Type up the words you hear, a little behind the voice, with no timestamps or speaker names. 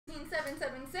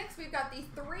776. We've got the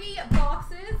 3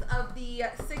 boxes of the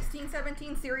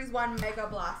 16-17 Series 1 Mega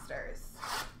Blasters.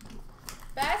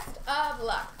 Best of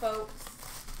luck, folks.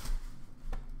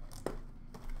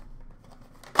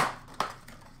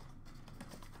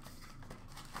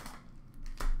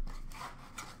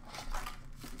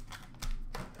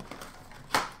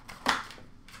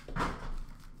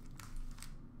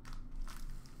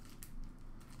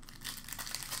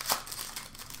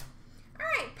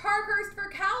 For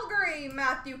Calgary,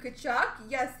 Matthew Tkachuk,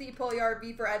 Jesse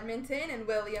Puljujarvi for Edmonton, and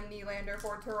William Nylander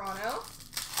for Toronto.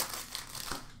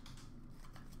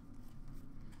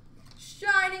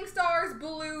 Shining Stars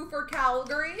Blue for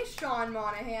Calgary, Sean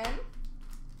Monahan.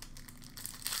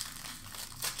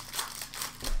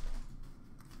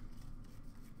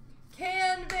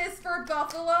 Canvas for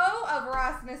Buffalo of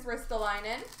Rasmus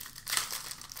Ristolainen.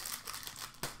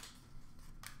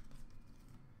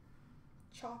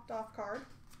 Chopped off card.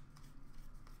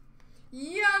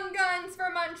 Young Guns for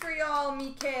Montreal,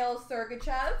 Mikhail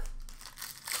Sergachev.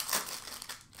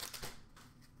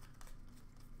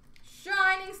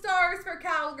 Shining Stars for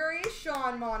Calgary,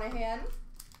 Sean Monahan.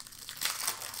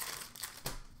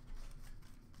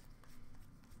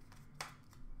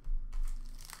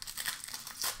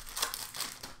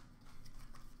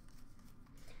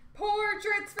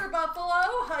 Portraits for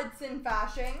Buffalo, Hudson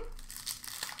Fasching.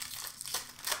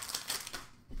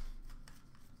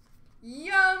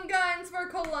 Young Guns for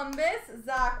Columbus,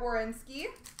 Zach Werenski.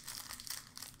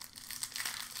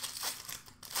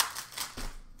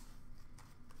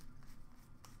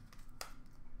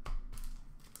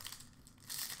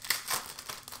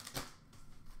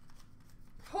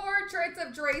 Portraits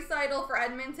of Draisaitl for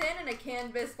Edmonton and a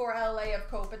canvas for LA of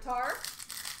Kopitar.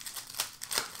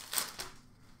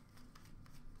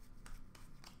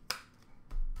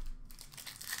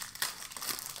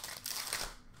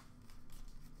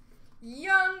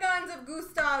 Young Guns of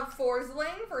Gustav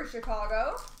Forsling for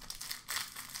Chicago.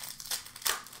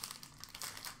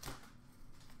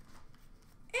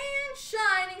 And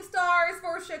Shining Stars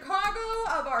for Chicago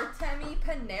of Artemi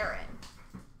Panarin.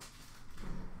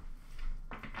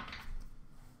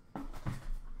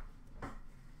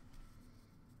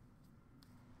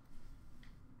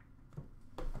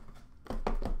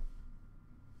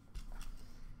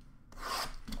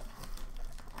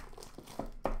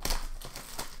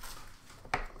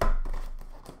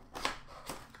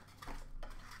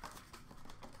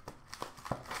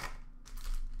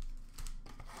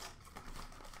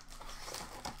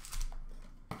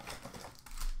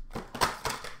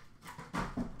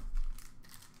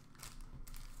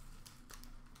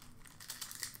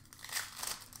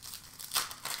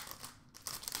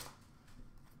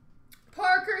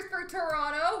 For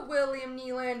Toronto, William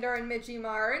Nylander and Mitchie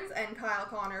Marnes, and Kyle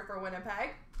Connor for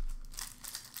Winnipeg.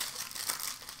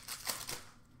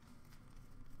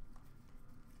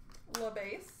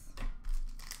 LaBase.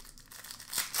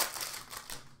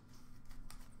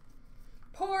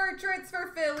 Portraits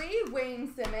for Philly,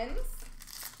 Wayne Simmons.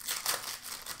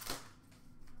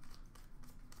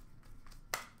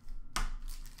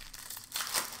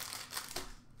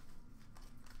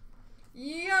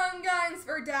 Young Guns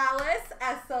for Dallas,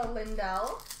 Esa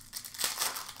Lindell.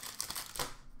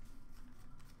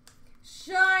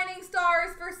 Shining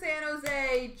Stars for San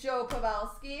Jose, Joe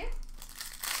Pavelski.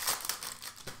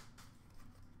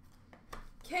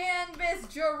 Canvas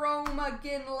Jerome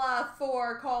Ginla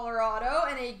for Colorado,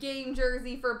 and a game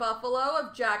jersey for Buffalo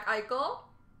of Jack Eichel.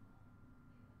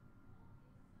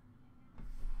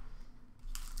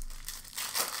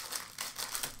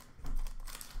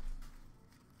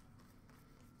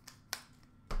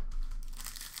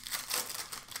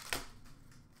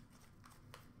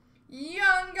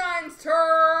 Young Guns,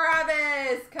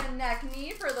 Travis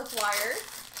Konechny for the Flyers.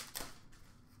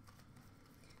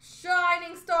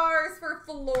 Shining Stars for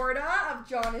Florida of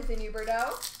Jonathan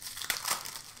Huberdeau.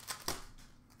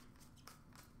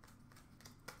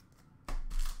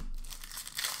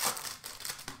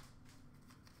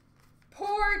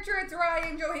 Portraits,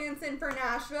 Ryan Johansson for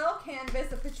Nashville.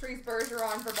 Canvas of Patrice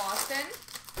Bergeron for Boston.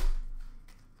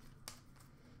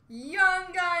 Young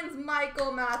Guns,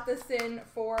 Michael Matheson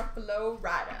for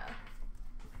Florida.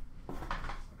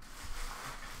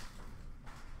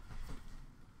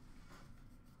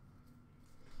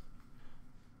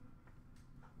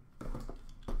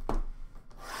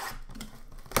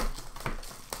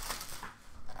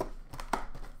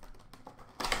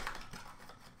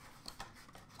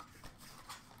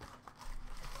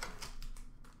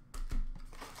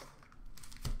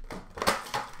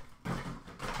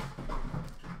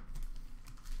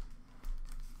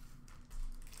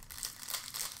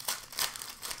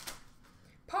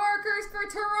 For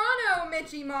Toronto,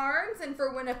 Mitchie Marnes, and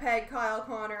for Winnipeg, Kyle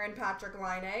Connor and Patrick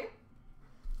Laine.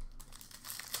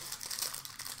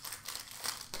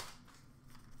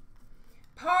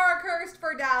 Parkhurst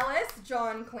for Dallas,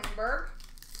 John Klingberg.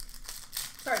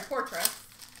 Sorry, portrait.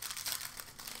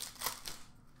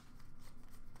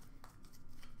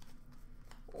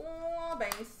 Oh,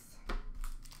 base.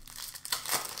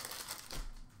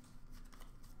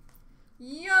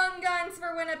 Young Guns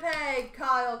for Winnipeg,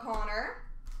 Kyle Connor.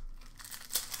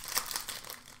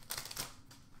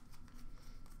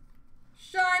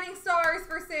 Shining Stars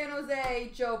for San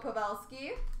Jose, Joe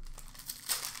Pavelski.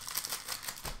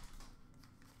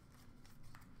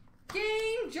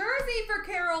 Game Jersey for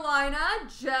Carolina,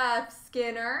 Jeff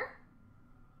Skinner.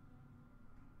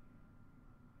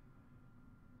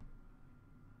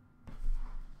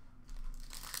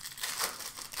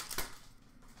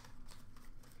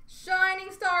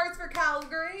 Shining Stars for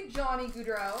Calgary, Johnny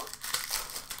Gaudreau.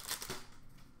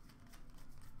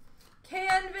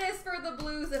 Canvas for the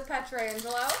Blues of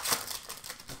Pietrangelo.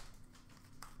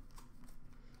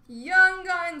 Young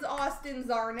Guns, Austin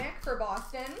Czarnik for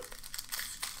Boston.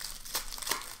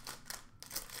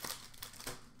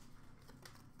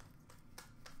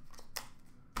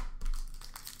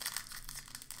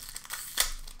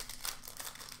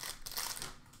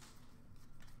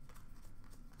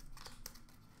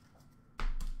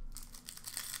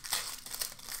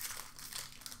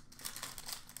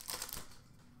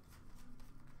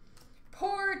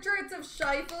 Portraits of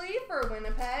Scheifele for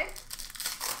Winnipeg.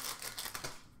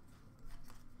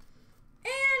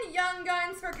 And Young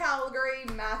Guns for Calgary,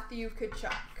 Matthew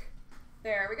Tkachuk.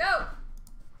 There we go.